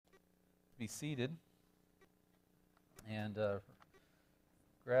be seated and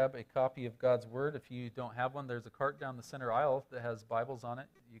grab a copy of God's Word. If you don't have one, there's a cart down the center aisle that has Bibles on it.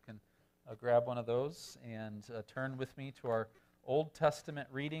 You can grab one of those and turn with me to our Old Testament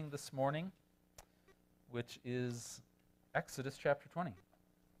reading this morning, which is Exodus chapter 20,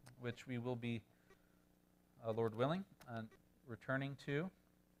 which we will be, Lord willing, returning to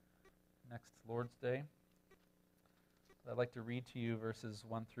next Lord's Day. I'd like to read to you verses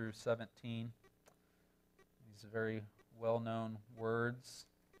 1 through 17. These are very well-known words.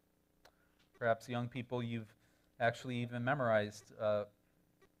 Perhaps young people, you've actually even memorized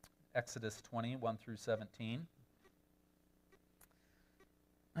Exodus 20, 1 through 17.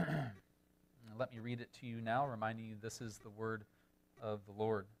 Let me read it to you now, reminding you this is the word of the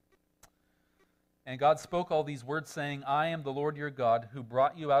Lord. And God spoke all these words, saying, I am the Lord your God, who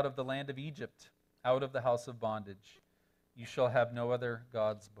brought you out of the land of Egypt, out of the house of bondage. You shall have no other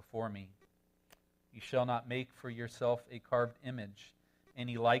gods before me. You shall not make for yourself a carved image,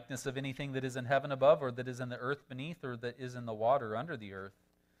 any likeness of anything that is in heaven above, or that is in the earth beneath, or that is in the water under the earth.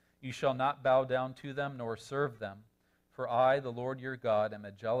 You shall not bow down to them, nor serve them. For I, the Lord your God, am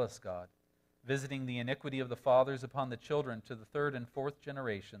a jealous God, visiting the iniquity of the fathers upon the children to the third and fourth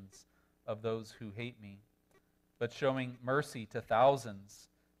generations of those who hate me, but showing mercy to thousands,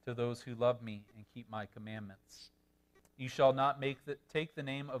 to those who love me and keep my commandments. You shall not take the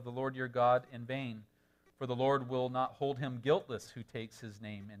name of the Lord your God in vain, for the Lord will not hold him guiltless who takes his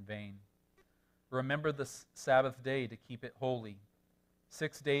name in vain. Remember the Sabbath day to keep it holy.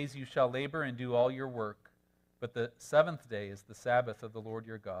 6 days you shall labor and do all your work, but the seventh day is the Sabbath of the Lord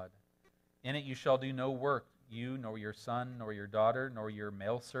your God. In it you shall do no work, you, nor your son, nor your daughter, nor your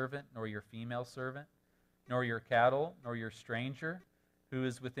male servant, nor your female servant, nor your cattle, nor your stranger who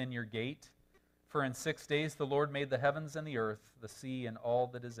is within your gate. For in 6 days the Lord made the heavens and the earth, the sea and all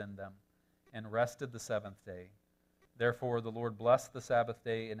that is in them, and rested the seventh day. Therefore the Lord blessed the Sabbath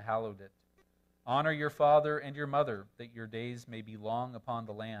day and hallowed it. Honor your father and your mother, that your days may be long upon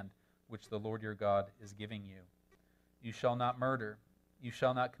the land which the Lord your God is giving you. You shall not murder. You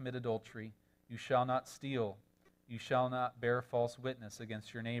shall not commit adultery. You shall not steal. You shall not bear false witness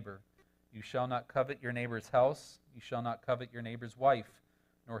against your neighbor. You shall not covet your neighbor's house. You shall not covet your neighbor's wife,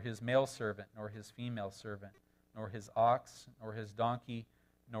 nor his male servant, nor his female servant, nor his ox, nor his donkey,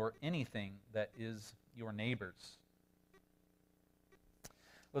 nor anything that is your neighbor's.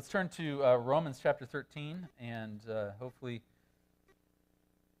 Let's turn to Romans chapter 13, and hopefully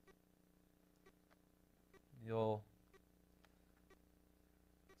you'll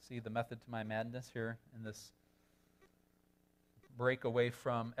see the method to my madness here in this break away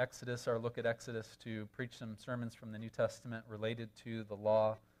from Exodus, our look at Exodus, to preach some sermons from the New Testament related to the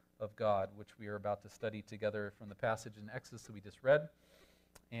law of God, which we are about to study together from the passage in Exodus that we just read.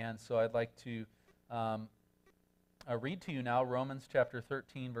 And so I'd like to read to you now Romans chapter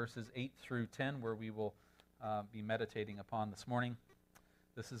 13, verses 8 through 10, where we will be meditating upon this morning.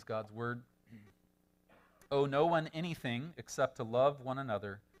 This is God's word. Owe no one anything except to love one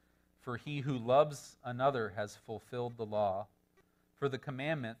another, for he who loves another has fulfilled the law. For the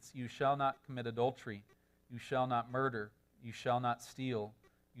commandments, you shall not commit adultery, you shall not murder, you shall not steal,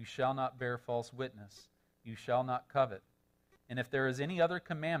 you shall not bear false witness, you shall not covet. And if there is any other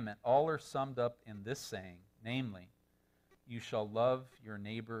commandment, all are summed up in this saying, namely, you shall love your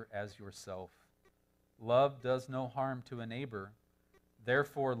neighbor as yourself. Love does no harm to a neighbor,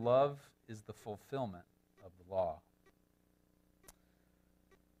 therefore love is the fulfillment of the law.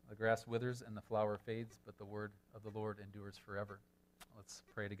 The grass withers and the flower fades, but the word of the Lord endures forever. Let's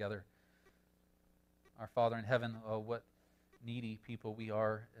pray together. Our Father in heaven, oh, what needy people we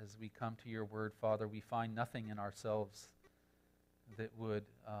are as we come to your word, Father. We find nothing in ourselves that would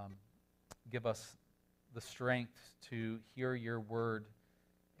give us the strength to hear your word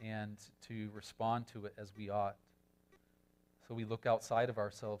and to respond to it as we ought. So we look outside of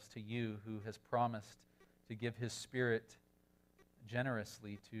ourselves to you, who has promised to give his Spirit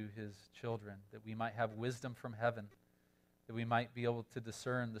generously to his children, that we might have wisdom from heaven, that we might be able to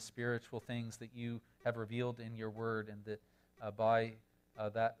discern the spiritual things that you have revealed in your word, and that by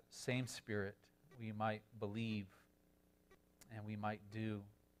that same Spirit we might believe and we might do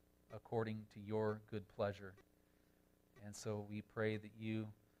according to your good pleasure. And so we pray that you,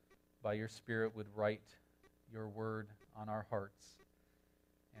 by your Spirit, would write your word on our hearts,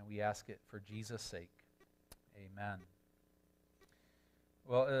 and we ask it for Jesus' sake. Amen.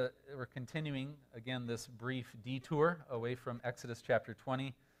 Well, we're continuing, again, this brief detour away from Exodus chapter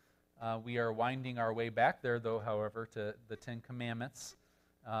 20. We are winding our way back there, though, however, to the Ten Commandments,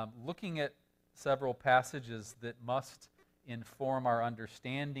 looking at several passages that must inform our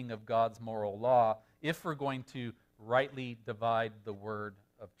understanding of God's moral law if we're going to rightly divide the word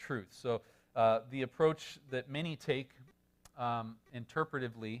of truth. So the approach that many take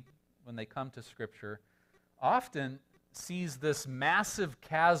interpretively when they come to Scripture often sees this massive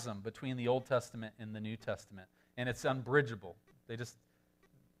chasm between the Old Testament and the New Testament, and it's unbridgeable.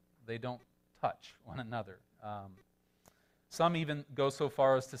 They don't touch one another. Some even go so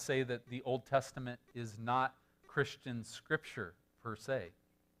far as to say that the Old Testament is not Christian scripture per se.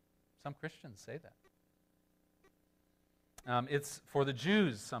 Some Christians say that. It's for the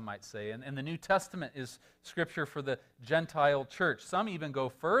Jews, some might say, and the New Testament is scripture for the Gentile church. Some even go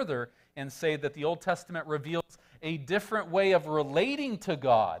further and say that the Old Testament reveals a different way of relating to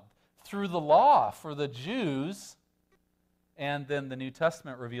God through the law for the Jews, and then the New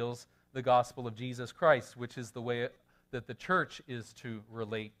Testament reveals the gospel of Jesus Christ, which is the way that the church is to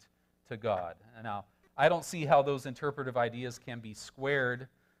relate to God. Now, I don't see how those interpretive ideas can be squared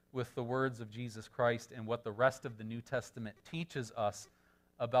with the words of Jesus Christ and what the rest of the New Testament teaches us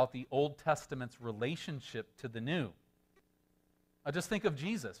about the Old Testament's relationship to the New. Just think of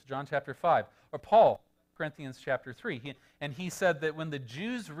Jesus, John chapter 5, or Paul, Corinthians chapter 3. He said that when the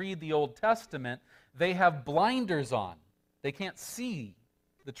Jews read the Old Testament, they have blinders on. They can't see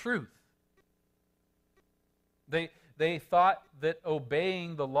the truth. They thought that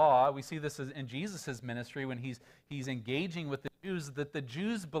obeying the law, we see this in Jesus' ministry when he's engaging with the Jews, that the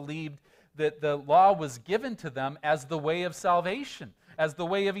Jews believed that the law was given to them as the way of salvation, as the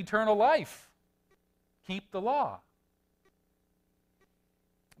way of eternal life. Keep the law.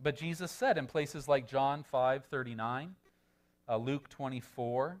 But Jesus said in places like John 5:39, Luke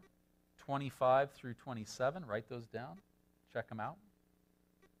 24:25 through 27, write those down, check them out.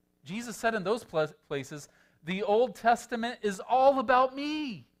 Jesus said in those places, the Old Testament is all about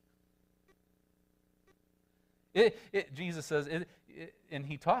me. Jesus says, and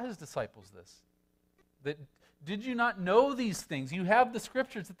he taught his disciples this, that did you not know these things? You have the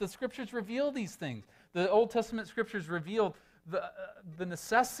Scriptures, that the Scriptures reveal these things. The Old Testament Scriptures reveal the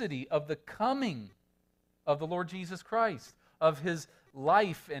necessity of the coming of the Lord Jesus Christ, of his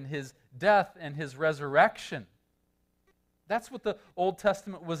life and his death and his resurrection. That's what the Old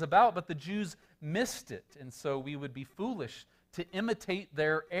Testament was about, but the Jews missed it, and so we would be foolish to imitate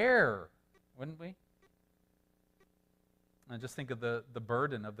their error, wouldn't we? And just think of the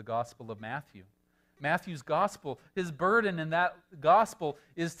burden of the Gospel of Matthew. Matthew's Gospel, his burden in that Gospel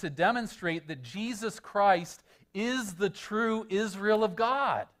is to demonstrate that Jesus Christ is the true Israel of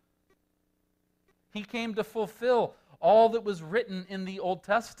God. He came to fulfill all that was written in the Old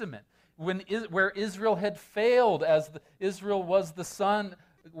Testament. Where Israel had failed, Israel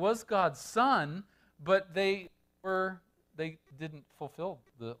was God's son, but they didn't fulfill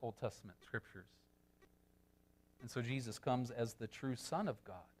the Old Testament scriptures. And so Jesus comes as the true Son of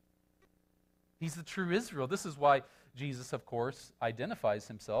God. He's the true Israel. This is why Jesus, of course, identifies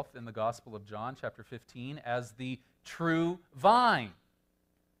himself in the Gospel of John, chapter 15, as the true vine.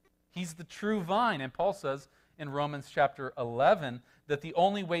 He's the true vine. And Paul says in Romans chapter 11 that the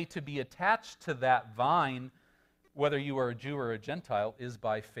only way to be attached to that vine, whether you are a Jew or a Gentile, is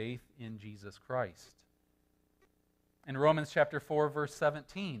by faith in Jesus Christ. In Romans chapter 4, verse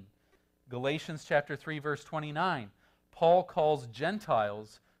 17, Galatians chapter 3, verse 29, Paul calls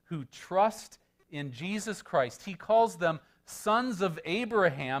Gentiles who trust in Jesus Christ, he calls them sons of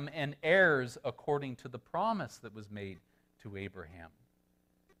Abraham and heirs according to the promise that was made to Abraham.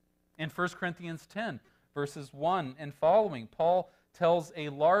 In 1 Corinthians 10, verses 1 and following, Paul tells a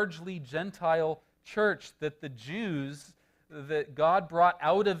largely Gentile church that the Jews that God brought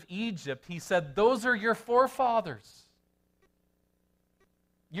out of Egypt, he said, those are your forefathers.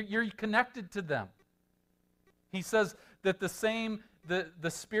 You're connected to them. He says that the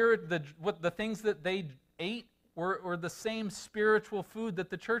spirit, the things that they ate were the same spiritual food that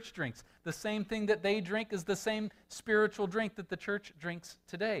the church drinks. The same thing that they drink is the same spiritual drink that the church drinks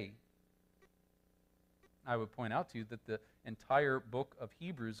today. I would point out to you that the entire book of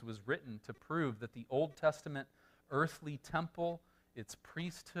Hebrews was written to prove that the Old Testament earthly temple, its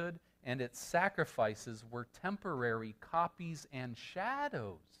priesthood, and its sacrifices were temporary copies and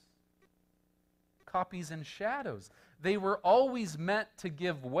shadows. Copies and shadows. They were always meant to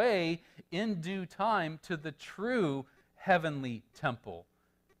give way in due time to the true heavenly temple,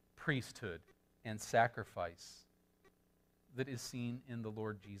 priesthood, and sacrifice that is seen in the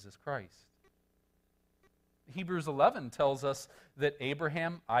Lord Jesus Christ. Hebrews 11 tells us that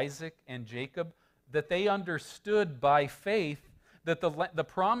Abraham, Isaac, and Jacob, that they understood by faith that the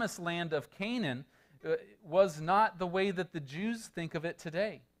promised land of Canaan was not the way that the Jews think of it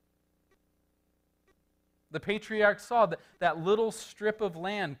today. The patriarchs saw that little strip of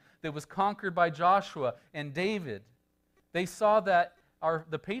land that was conquered by Joshua and David. They saw that,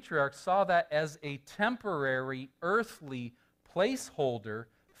 the patriarchs saw that as a temporary, earthly placeholder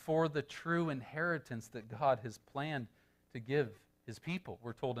for the true inheritance that God has planned to give his people.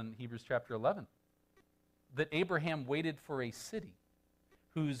 We're told in Hebrews chapter 11 that Abraham waited for a city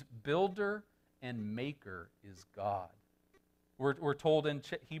whose builder and maker is God. We're told in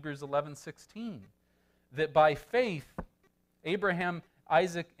Hebrews 11:16 that by faith, Abraham,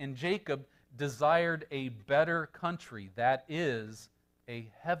 Isaac, and Jacob desired a better country, that is, a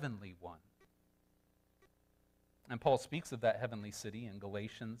heavenly one. And Paul speaks of that heavenly city in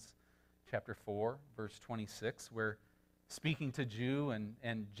Galatians chapter 4, verse 26, where speaking to Jew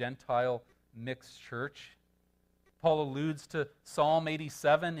and Gentile mixed church, Paul alludes to Psalm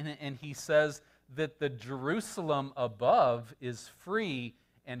 87, and he says that the Jerusalem above is free,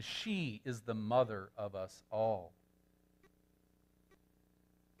 and she is the mother of us all.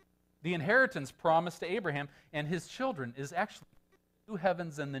 The inheritance promised to Abraham and his children is actually the new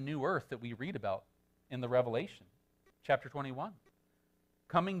heavens and the new earth that we read about in the Revelation, chapter 21.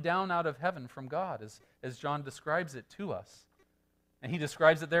 Coming down out of heaven from God, as John describes it to us. And he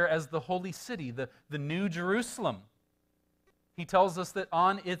describes it there as the holy city, the new Jerusalem. He tells us that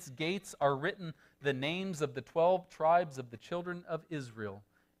on its gates are written the names of the 12 tribes of the children of Israel,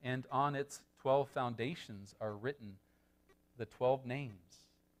 and on its 12 foundations are written the 12 names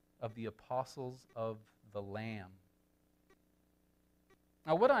of the apostles of the Lamb.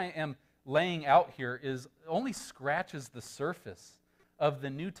 Now, what I am laying out here only scratches the surface of the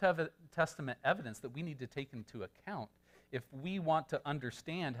New Testament evidence that we need to take into account if we want to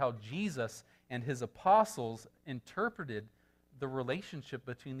understand how Jesus and his apostles interpreted the relationship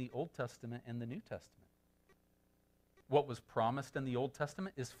between the Old Testament and the New Testament. What was promised in the Old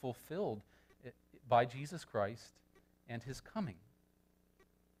Testament is fulfilled by Jesus Christ and his coming.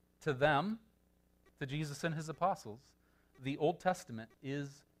 To them, to Jesus and his apostles, the Old Testament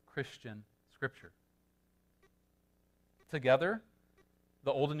is Christian Scripture. Together,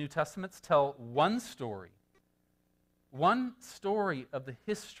 the Old and New Testaments tell one story of the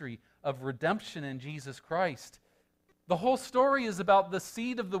history of redemption in Jesus Christ. The whole story is about the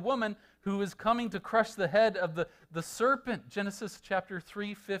seed of the woman who is coming to crush the head of the serpent, Genesis chapter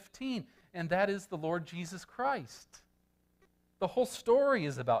 3:15, and that is the Lord Jesus Christ. The whole story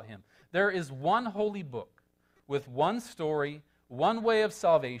is about him. There is one holy book with one story, one way of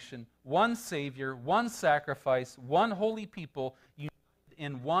salvation, one Savior, one sacrifice, one holy people, united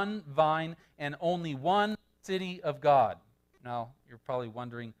in one vine, and only one city of God. Now, you're probably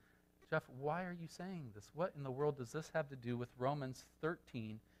wondering, Jeff, why are you saying this? What in the world does this have to do with Romans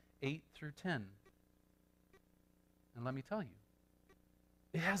 13, 8 through 10? And let me tell you,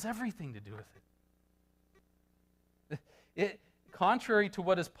 it has everything to do with it. Contrary to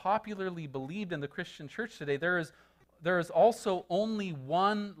what is popularly believed in the Christian church today, there is also only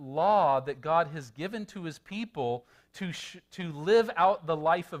one law that God has given to his people to live out the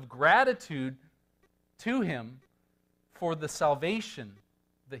life of gratitude to him for the salvation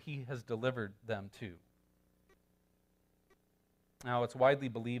that he has delivered them to. Now, it's widely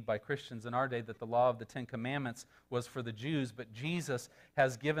believed by Christians in our day that the law of the Ten Commandments was for the Jews, but Jesus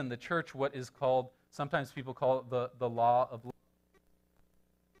has given the church what is called, sometimes people call it the law of love.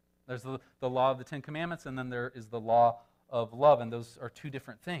 There's the law of the Ten Commandments, and then there is the law of love, and those are two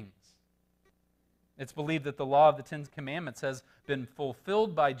different things. It's believed that the law of the Ten Commandments has been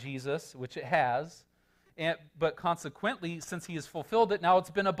fulfilled by Jesus, which it has, but consequently, since he has fulfilled it, now it's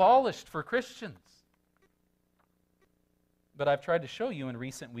been abolished for Christians. But I've tried to show you in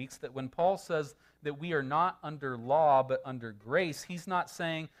recent weeks that when Paul says that we are not under law but under grace, he's not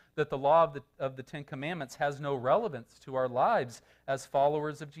saying that the law of the Ten Commandments has no relevance to our lives as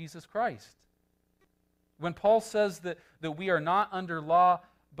followers of Jesus Christ. When Paul says that we are not under law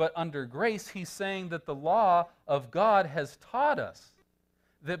but under grace, he's saying that the law of God has taught us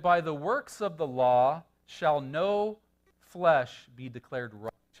that by the works of the law shall no flesh be declared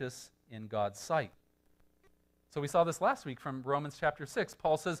righteous in God's sight. So we saw this last week from Romans chapter 6.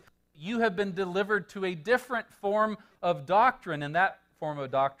 Paul says, you have been delivered to a different form of doctrine, and that form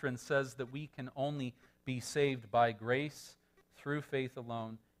of doctrine says that we can only be saved by grace through faith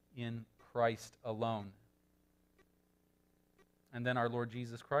alone in Christ alone. And then our Lord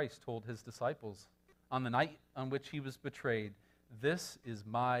Jesus Christ told his disciples on the night on which he was betrayed, this is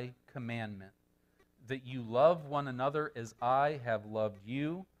my commandment, that you love one another as I have loved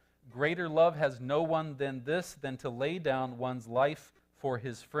you. Greater love has no one than this, than to lay down one's life for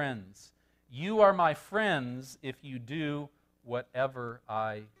his friends. You are my friends if you do whatever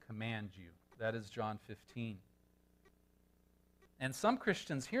I command you. That is John 15. And some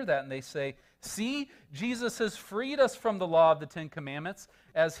Christians hear that and they say, see, Jesus has freed us from the law of the Ten Commandments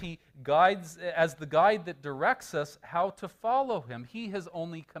as the guide that directs us how to follow him. He has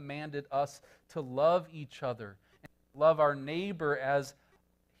only commanded us to love each other and love our neighbor as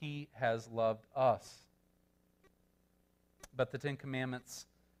he has loved us. But the Ten Commandments,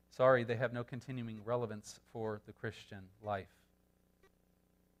 they have no continuing relevance for the Christian life.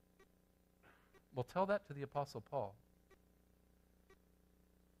 Well, tell that to the Apostle Paul.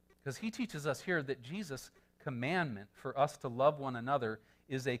 Because he teaches us here that Jesus' commandment for us to love one another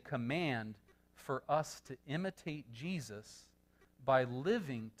is a command for us to imitate Jesus by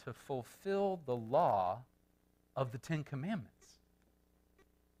living to fulfill the law of the Ten Commandments.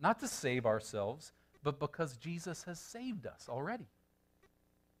 Not to save ourselves, but because Jesus has saved us already.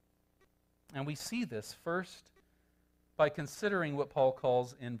 And we see this first by considering what Paul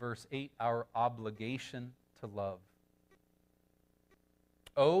calls in verse 8 our obligation to love.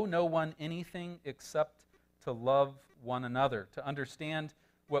 Owe no one anything except to love one another. To understand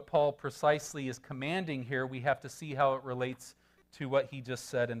what Paul precisely is commanding here, we have to see how it relates to what he just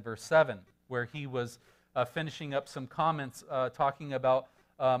said in verse 7, where he was finishing up some comments talking about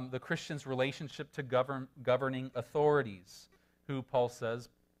the Christian's relationship to governing authorities, who, Paul says,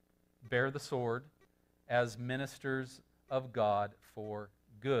 bear the sword as ministers of God for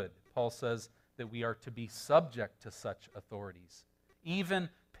good. Paul says that we are to be subject to such authorities, even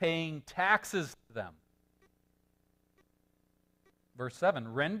paying taxes to them. Verse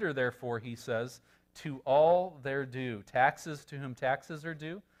 7, render therefore, he says, to all their due. Taxes to whom taxes are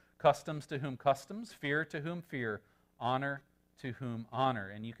due, customs to whom customs, fear to whom fear, honor to whom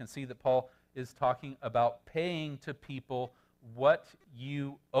honor. And you can see that Paul is talking about paying to people what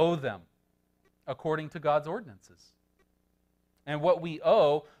you owe them according to God's ordinances. And what we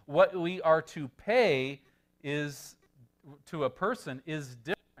owe, what we are to pay is to a person is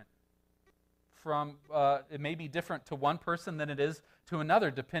different from, it may be different to one person than it is to another,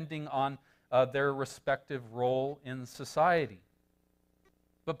 depending on their respective role in society.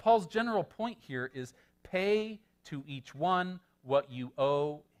 But Paul's general point here is pay to each one what you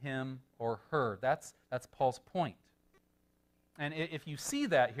owe him or her. That's Paul's point. And if you see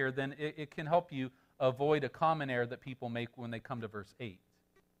that here, then it can help you avoid a common error that people make when they come to verse 8.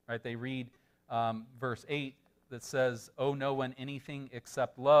 Right? They read verse 8 that says, owe no one anything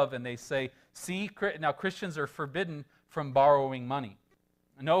except love, and they say, see, now Christians are forbidden from borrowing money.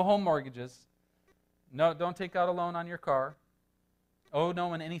 No home mortgages. No, don't take out a loan on your car. Owe no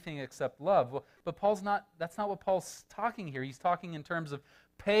one anything except love. Well, but that's not what Paul's talking here. He's talking in terms of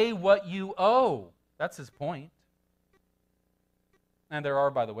pay what you owe. That's his point. And there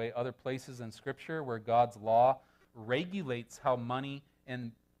are, by the way, other places in Scripture where God's law regulates how money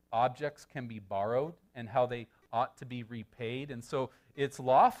and objects can be borrowed and how they ought to be repaid. And so it's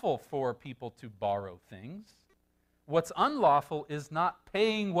lawful for people to borrow things. What's unlawful is not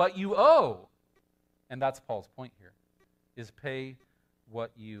paying what you owe. And that's Paul's point here, is pay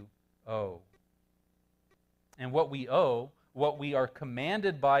what you owe. And what we owe, what we are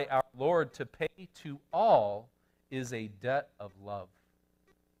commanded by our Lord to pay to all, is a debt of love.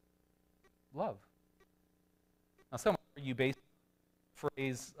 Love. Now, some of you base the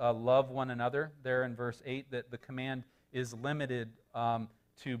phrase love one another there in verse 8, that the command is limited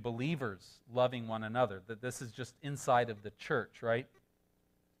to believers loving one another, that this is just inside of the church, right?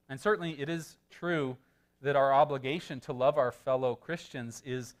 And certainly it is true that our obligation to love our fellow Christians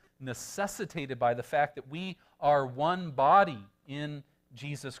is necessitated by the fact that we are one body in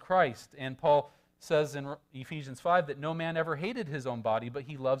Jesus Christ. And Paul says in Ephesians 5 that no man ever hated his own body, but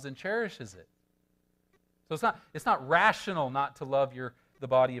he loves and cherishes it. So it's not rational not to love the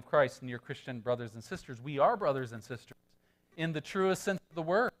body of Christ and your Christian brothers and sisters. We are brothers and sisters in the truest sense of the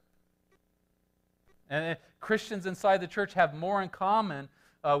word. And Christians inside the church have more in common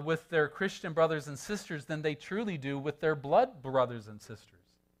with their Christian brothers and sisters than they truly do with their blood brothers and sisters.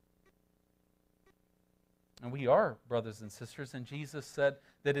 And we are brothers and sisters, and Jesus said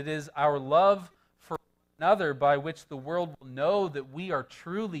that it is our love for one another by which the world will know that we are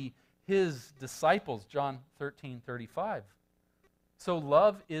truly his disciples, John 13:35. So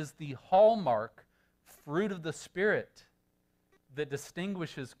love is the hallmark, fruit of the Spirit, that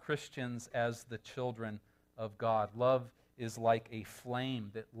distinguishes Christians as the children of God. Love is like a flame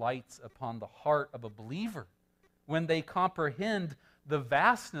that lights upon the heart of a believer when they comprehend the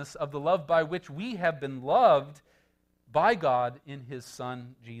vastness of the love by which we have been loved by God in his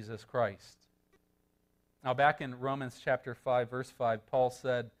Son, Jesus Christ. Now, back in Romans chapter 5, verse 5, Paul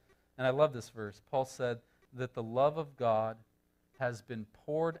said, and I love this verse, Paul said that the love of God has been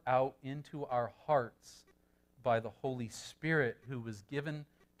poured out into our hearts by the Holy Spirit who was given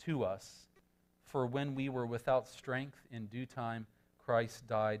to us. For when we were without strength, in due time Christ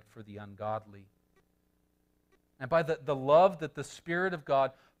died for the ungodly. And by the love that the Spirit of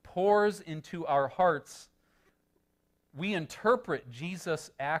God pours into our hearts, we interpret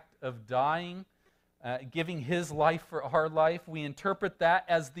Jesus' act of dying, giving his life for our life. We interpret that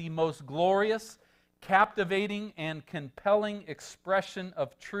as the most glorious, captivating, and compelling expression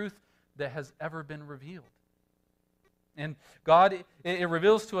of truth that has ever been revealed. And God, it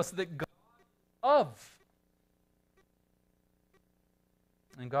reveals to us that God is love.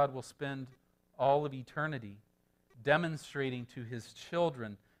 And God will spend all of eternity demonstrating to his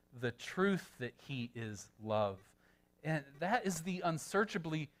children the truth that he is love. And that is the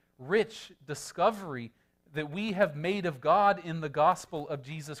unsearchably rich discovery that we have made of God in the gospel of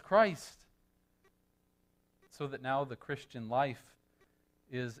Jesus Christ. So that now the Christian life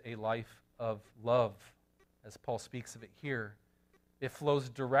is a life of love, as Paul speaks of it here. It flows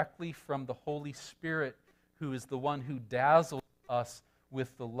directly from the Holy Spirit, who is the one who dazzles us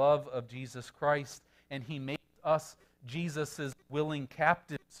with the love of Jesus Christ, and he makes us Jesus' willing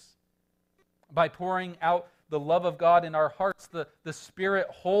captives. By pouring out the love of God in our hearts, the Spirit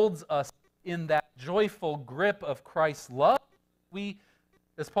holds us in that joyful grip of Christ's love. We,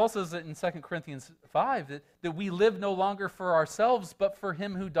 as Paul says it in 2 Corinthians 5, that we live no longer for ourselves, but for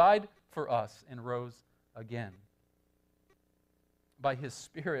him who died for us and rose again. By his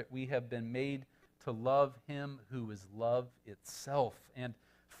Spirit, we have been made to love him who is love itself. And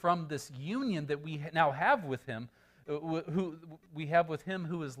from this union that we now have with him, who we have with him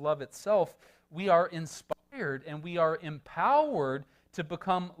who is love itself, we are inspired and we are empowered to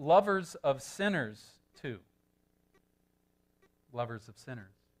become lovers of sinners too. Lovers of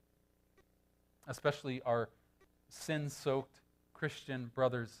sinners. Especially our sin-soaked Christian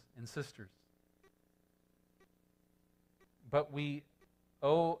brothers and sisters. But we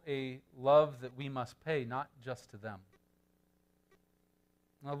owe a love that we must pay, not just to them.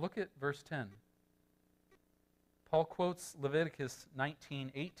 Now look at verse 10. Paul quotes Leviticus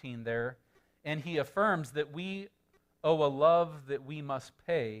 19:18 there, and he affirms that we owe a love that we must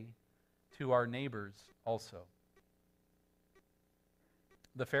pay to our neighbors also.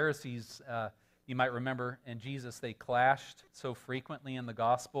 The Pharisees, you might remember, and Jesus, they clashed so frequently in the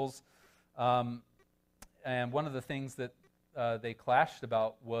Gospels. And one of the things that they clashed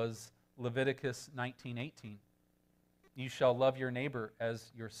about was Leviticus 19:18. You shall love your neighbor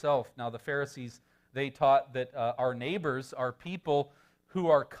as yourself. Now the Pharisees, they taught that our neighbors are people who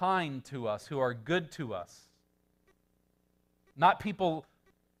are kind to us, who are good to us. Not people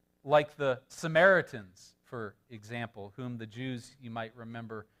like the Samaritans, for example, whom the Jews, you might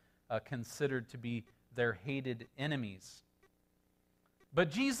remember, considered to be their hated enemies. But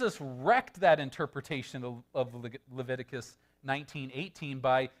Jesus wrecked that interpretation of Leviticus 19:18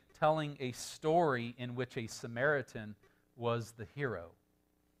 by telling a story in which a Samaritan was the hero.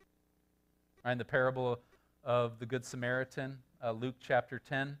 In the parable of the Good Samaritan, Luke chapter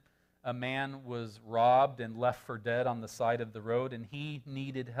 10, a man was robbed and left for dead on the side of the road, and he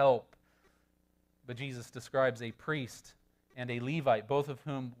needed help. But Jesus describes a priest and a Levite, both of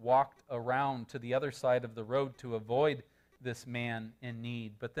whom walked around to the other side of the road to avoid this man in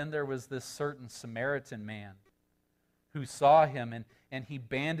need. But then there was this certain Samaritan man who saw him, and he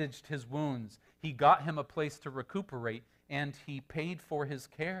bandaged his wounds. He got him a place to recuperate, and he paid for his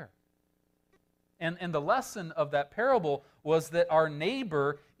care. And the lesson of that parable was that our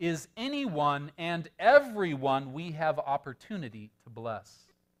neighbor is anyone and everyone we have opportunity to bless.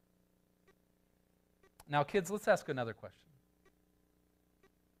 Now, kids, let's ask another question.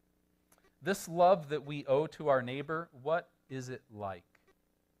 This love that we owe to our neighbor, what is it like?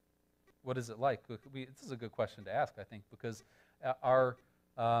 What is it like? This is a good question to ask, I think, because our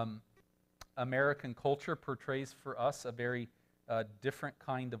American culture portrays for us a very different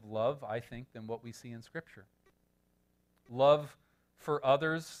kind of love, I think, than what we see in Scripture. Love for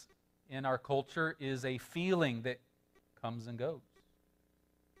others in our culture is a feeling that comes and goes.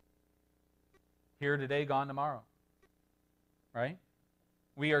 Here today, gone tomorrow. Right?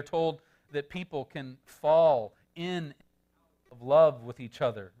 We are told that people can fall in of love with each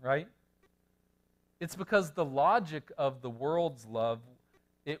other, right? It's because the logic of the world's love,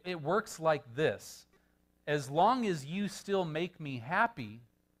 it works like this. As long as you still make me happy,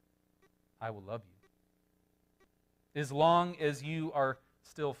 I will love you. As long as you are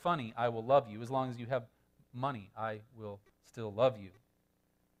still funny, I will love you. As long as you have money, I will still love you.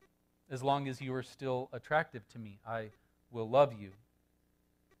 As long as you are still attractive to me, I will love you.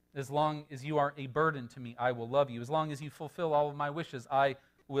 As long as you aren't a burden to me, I will love you. As long as you fulfill all of my wishes, I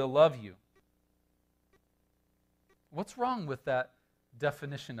will love you. What's wrong with that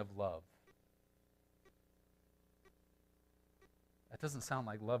definition of love? That doesn't sound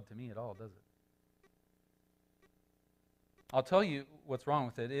like love to me at all, does it? I'll tell you what's wrong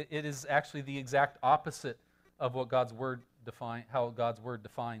with it. It is actually the exact opposite of what God's Word how God's Word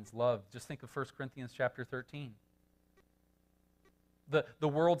defines love. Just think of 1 Corinthians chapter 13. The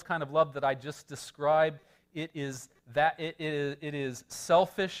world's kind of love that I just described, it is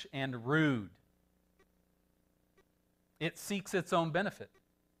selfish and rude. It seeks its own benefit.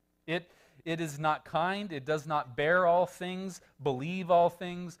 It is not kind. It does not bear all things, believe all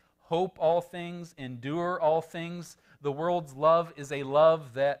things, hope all things, endure all things. The world's love is a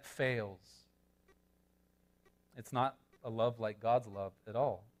love that fails. It's not a love like God's love at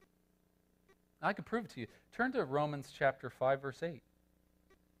all. I can prove it to you. Turn to Romans chapter 5, verse 8.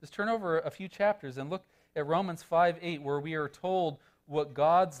 Just turn over a few chapters and look at Romans 5:8, where we are told what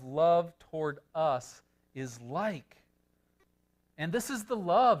God's love toward us is like. And this is the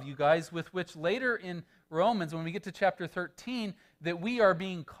love, you guys, with which later in Romans, when we get to chapter 13, that we are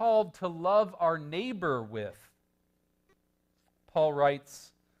being called to love our neighbor with. Paul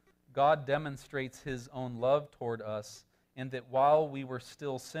writes, God demonstrates his own love toward us, and that while we were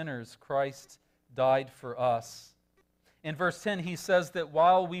still sinners, Christ died for us. In verse 10, he says that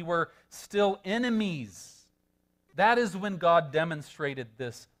while we were still enemies, that is when God demonstrated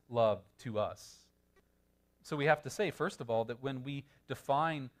this love to us. So we have to say, first of all, that when we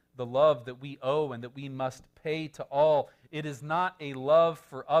define the love that we owe and that we must pay to all, it is not a love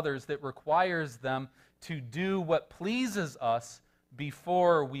for others that requires them to do what pleases us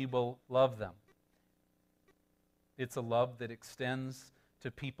before we will love them. It's a love that extends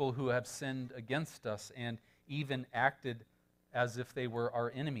to people who have sinned against us and even acted as if they were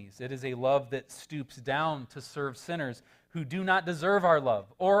our enemies. It is a love that stoops down to serve sinners who do not deserve our love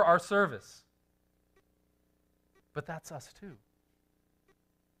or our service. But that's us too.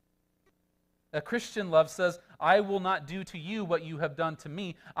 A Christian love says, I will not do to you what you have done to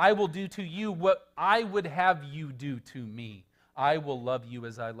me. I will do to you what I would have you do to me. I will love you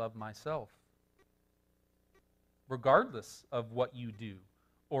as I love myself, regardless of what you do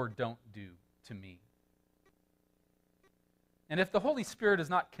or don't do to me. And if the Holy Spirit is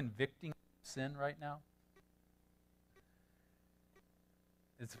not convicting sin right now,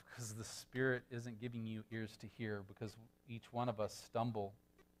 it's because the Spirit isn't giving you ears to hear, because each one of us stumble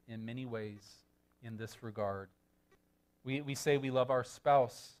in many ways in this regard. We say we love our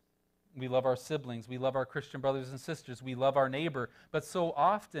spouse, we love our siblings, we love our Christian brothers and sisters, we love our neighbor, but so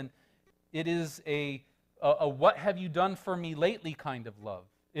often it is a what have you done for me lately kind of love.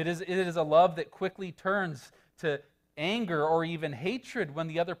 It is a love that quickly turns to anger or even hatred when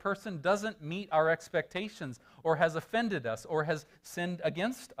the other person doesn't meet our expectations or has offended us or has sinned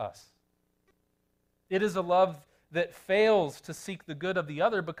against us. It is a love that fails to seek the good of the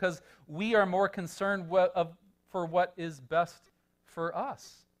other because we are more concerned for what is best for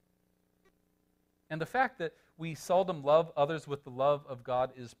us. And the fact that we seldom love others with the love of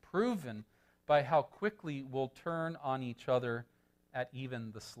God is proven by how quickly we'll turn on each other at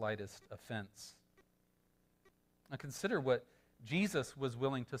even the slightest offense. Now consider what Jesus was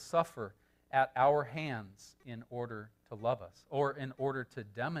willing to suffer at our hands in order to love us, or in order to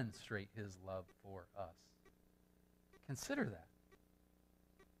demonstrate his love for us. Consider that.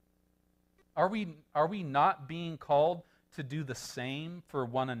 Are we not being called to do the same for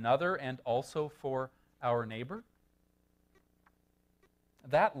one another and also for our neighbor?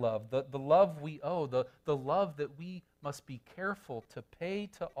 That love, the love we owe, the love that we must be careful to pay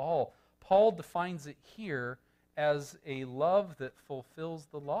to all, Paul defines it here as a love that fulfills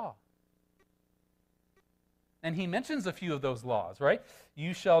the law. And he mentions a few of those laws, right?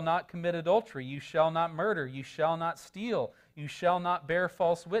 You shall not commit adultery, you shall not murder, you shall not steal, you shall not bear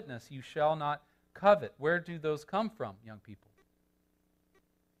false witness, you shall not covet. Where do those come from, young people?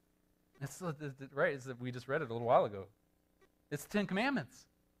 Right, we just read it a little while ago. It's the 10 Commandments.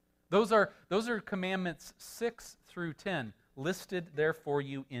 Those are commandments 6 through 10, listed there for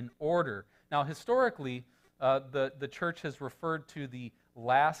you in order. Now, historically, the church has referred to the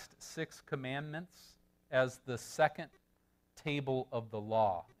last 6 commandments as the second table of the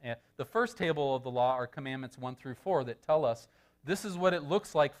law. And the first table of the law are commandments 1 through 4 that tell us this is what it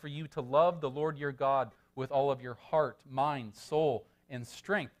looks like for you to love the Lord your God with all of your heart, mind, soul, and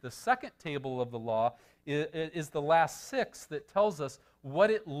strength. The second table of the law is the last 6 that tells us what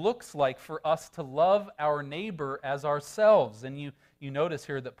it looks like for us to love our neighbor as ourselves. And you notice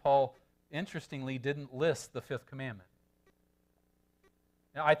here that Paul, interestingly, didn't list the 5th commandment.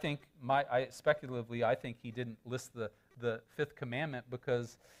 Now, speculatively, I think he didn't list the fifth commandment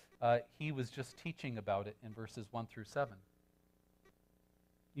because he was just teaching about it in verses 1 through 7.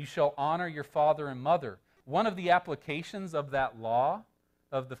 You shall honor your father and mother. One of the applications of that law,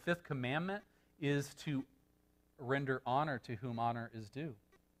 of the fifth commandment, is to render honor to whom honor is due.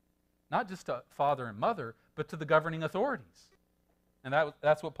 Not just to father and mother, but to the governing authorities. And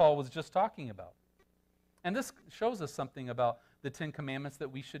that's what Paul was just talking about. And this shows us something about the Ten Commandments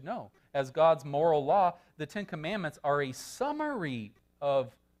that we should know. As God's moral law, the Ten Commandments are a summary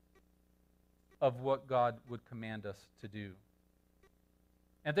of what God would command us to do.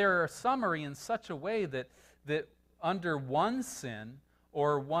 And they're a summary in such a way that under one sin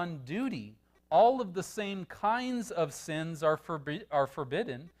or one duty, all of the same kinds of sins are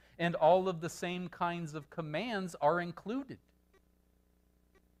forbidden, and all of the same kinds of commands are included.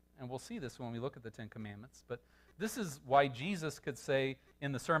 And we'll see this when we look at the Ten Commandments. But this is why Jesus could say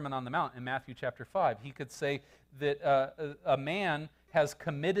in the Sermon on the Mount in Matthew chapter 5, he could say that a man has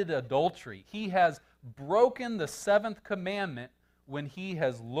committed adultery. He has broken the seventh commandment when he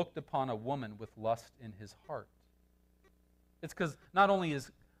has looked upon a woman with lust in his heart. It's because not only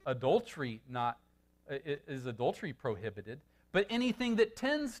is adultery prohibited, but anything that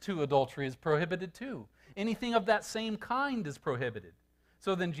tends to adultery is prohibited too. Anything of that same kind is prohibited.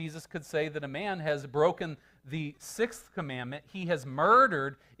 So then Jesus could say that a man has broken the sixth commandment. He has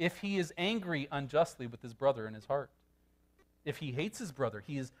murdered if he is angry unjustly with his brother in his heart. If he hates his brother,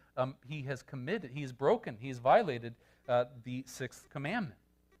 he has violated the sixth commandment.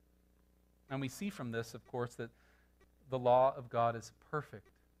 And we see from this, of course, that the law of God is perfect.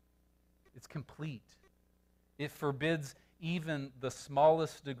 It's complete. It forbids even the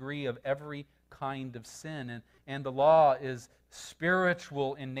smallest degree of every kind of sin. And the law is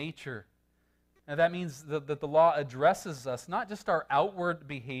spiritual in nature. And that means that the law addresses us, not just our outward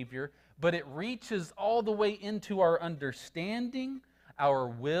behavior, but it reaches all the way into our understanding, our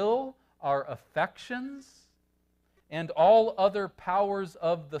will, our affections, and all other powers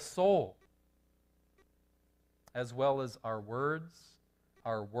of the soul, as well as our words,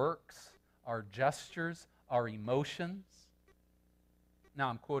 our works, our gestures, our emotions. Now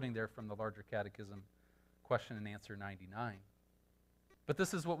I'm quoting there from the Larger Catechism, question and answer 99. But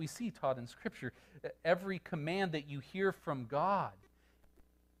this is what we see taught in Scripture. Every command that you hear from God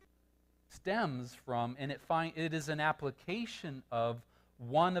stems from, and it is an application of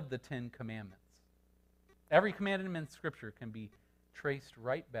one of the Ten Commandments. Every commandment in Scripture can be traced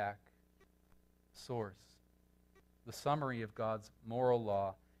right back, source, the summary of God's moral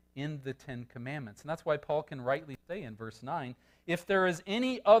law in the Ten Commandments. And that's why Paul can rightly say in verse 9, if there is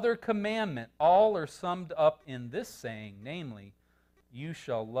any other commandment, all are summed up in this saying, namely, you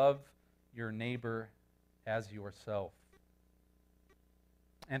shall love your neighbor as yourself.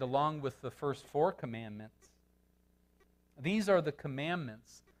 And along with the first four commandments, these are the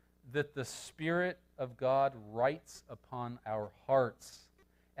commandments that the Spirit of God writes upon our hearts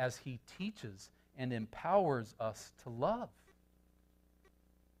as He teaches and empowers us to love.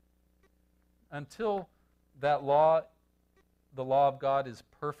 Until that law, the law of God, is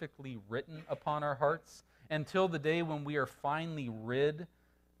perfectly written upon our hearts, until the day when we are finally rid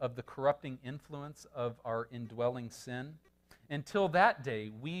of the corrupting influence of our indwelling sin, until that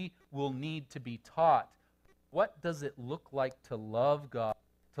day, we will need to be taught, what does it look like to love God,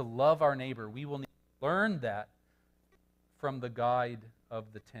 to love our neighbor? We will need to learn that from the guide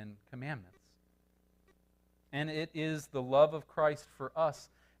of the Ten Commandments. And it is the love of Christ for us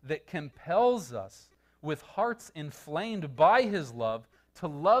that compels us, with hearts inflamed by His love, to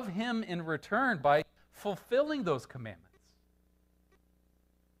love Him in return by fulfilling those commandments.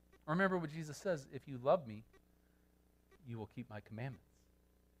 Remember what Jesus says, if you love me, you will keep my commandments.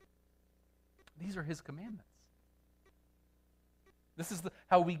 These are His commandments. This is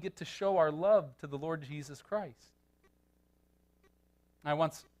how we get to show our love to the Lord Jesus Christ. I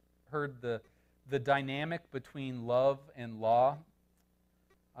once heard the dynamic between love and law.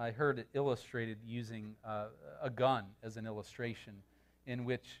 I heard it illustrated using a gun as an illustration, in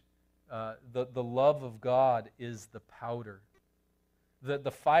which the love of God is the powder.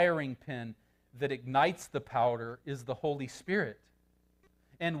 The firing pin that ignites the powder is the Holy Spirit.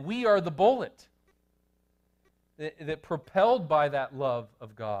 And we are the bullet that propelled by that love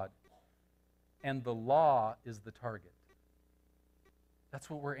of God. And the law is the target. That's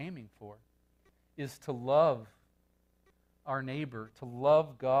what we're aiming for, is to love our neighbor, to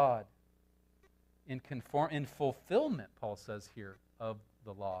love God in fulfillment, Paul says here, of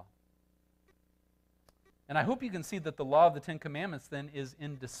the law. And I hope you can see that the law of the Ten Commandments then is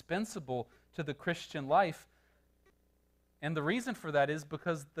indispensable to the Christian life And the reason for that is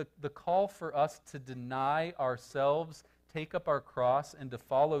because the call for us to deny ourselves, take up our cross, and to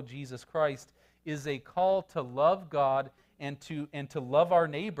follow Jesus Christ is a call to love God and to love our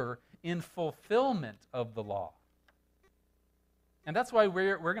neighbor in fulfillment of the law. And that's why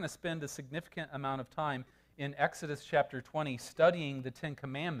we're going to spend a significant amount of time in Exodus chapter 20 studying the Ten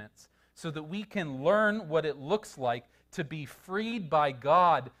Commandments so that we can learn what it looks like to be freed by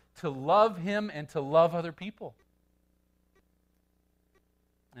God to love Him and to love other people.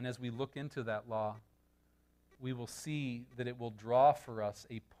 And as we look into that law, we will see that it will draw for us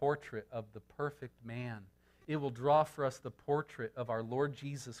a portrait of the perfect man. It will draw for us the portrait of our Lord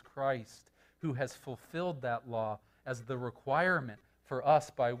Jesus Christ, who has fulfilled that law as the requirement for us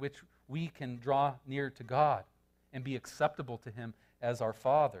by which we can draw near to God and be acceptable to Him as our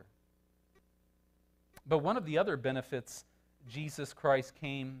Father. But one of the other benefits Jesus Christ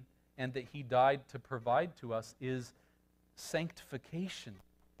came and that He died to provide to us is sanctification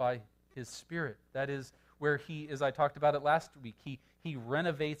by His Spirit. That is where He, as I talked about it last week, He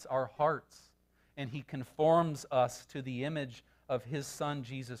renovates our hearts and He conforms us to the image of His Son,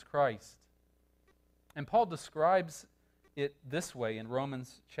 Jesus Christ. And Paul describes it this way in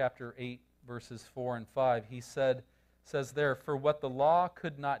Romans chapter 8, verses 4 and 5. He says there, "For what the law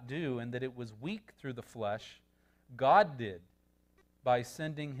could not do, and that it was weak through the flesh, God did by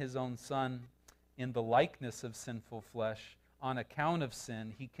sending His own Son in the likeness of sinful flesh. On account of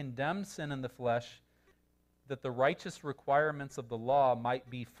sin, He condemned sin in the flesh, that the righteous requirements of the law might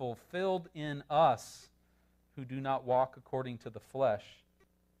be fulfilled in us who do not walk according to the flesh,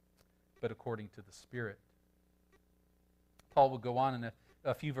 but according to the Spirit." Paul will go on in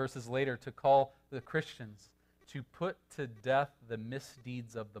a few verses later to call the Christians to put to death the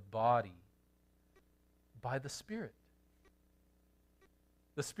misdeeds of the body by the Spirit.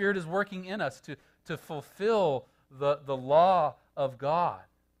 The Spirit is working in us to fulfill the law of God.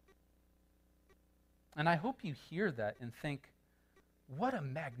 And I hope you hear that and think, what a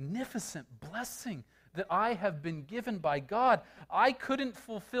magnificent blessing that I have been given by God. I couldn't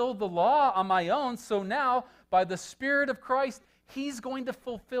fulfill the law on my own, so now, by the Spirit of Christ, He's going to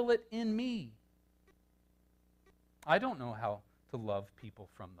fulfill it in me. I don't know how to love people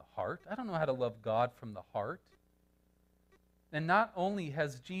from the heart. I don't know how to love God from the heart. And not only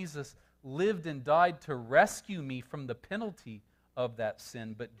has Jesus lived and died to rescue me from the penalty of that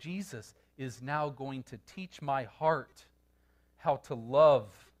sin, but Jesus is now going to teach my heart how to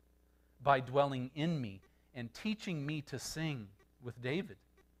love by dwelling in me and teaching me to sing with David.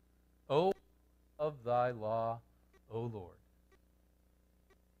 "O of thy law, O Lord."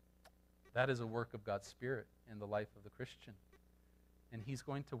 That is a work of God's Spirit in the life of the Christian. And He's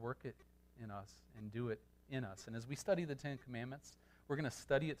going to work it in us and do it in us. And as we study the Ten Commandments, we're going to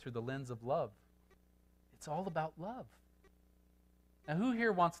study it through the lens of love. It's all about love. Now, who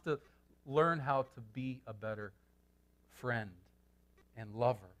here wants to learn how to be a better friend and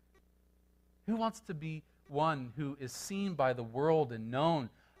lover? Who wants to be one who is seen by the world and known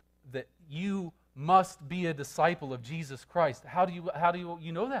that you must be a disciple of Jesus Christ? How do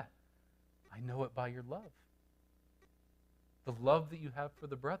you know that? I know it by your love. The love that you have for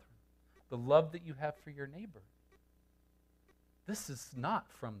the brethren. The love that you have for your neighbor. This is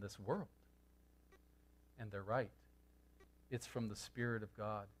not from this world. And they're right. It's from the Spirit of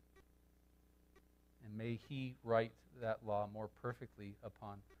God. And may He write that law more perfectly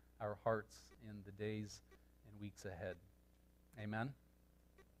upon our hearts in the days and weeks ahead. Amen?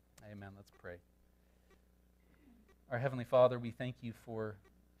 Amen. Let's pray. Our Heavenly Father, we thank You for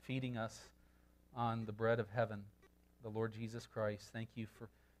feeding us on the bread of heaven, the Lord Jesus Christ. Thank You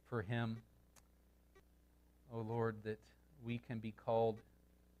for Him. Oh Lord, that we can be called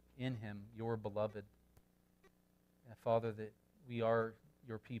in Him Your beloved. And Father, that we are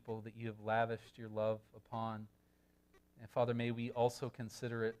Your people, that You have lavished Your love upon. And Father, may we also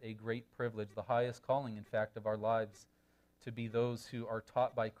consider it a great privilege, the highest calling, in fact, of our lives, to be those who are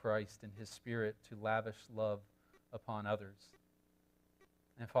taught by Christ and His Spirit to lavish love upon others.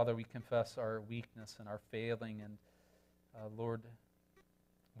 And Father, we confess our weakness and our failing, and Lord,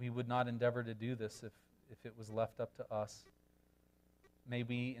 we would not endeavor to do this if it was left up to us. May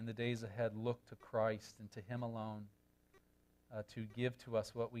we, in the days ahead, look to Christ and to Him alone to give to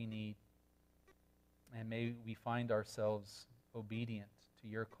us what we need. And may we find ourselves obedient to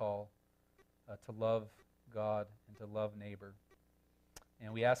Your call to love God and to love neighbor.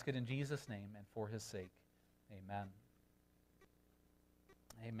 And we ask it in Jesus' name and for His sake. Amen.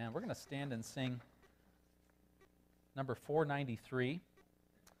 Amen. We're going to stand and sing number 493,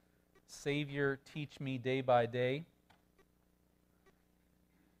 Savior, Teach Me Day by Day.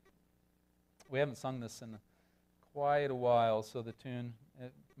 We haven't sung this in quite a while, so the tune,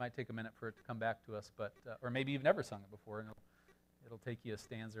 it might take a minute for it to come back to us, but or maybe you've never sung it before, and it'll take you a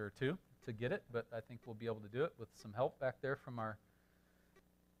stanza or two to get it, but I think we'll be able to do it with some help back there from our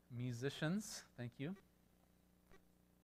musicians. Thank you.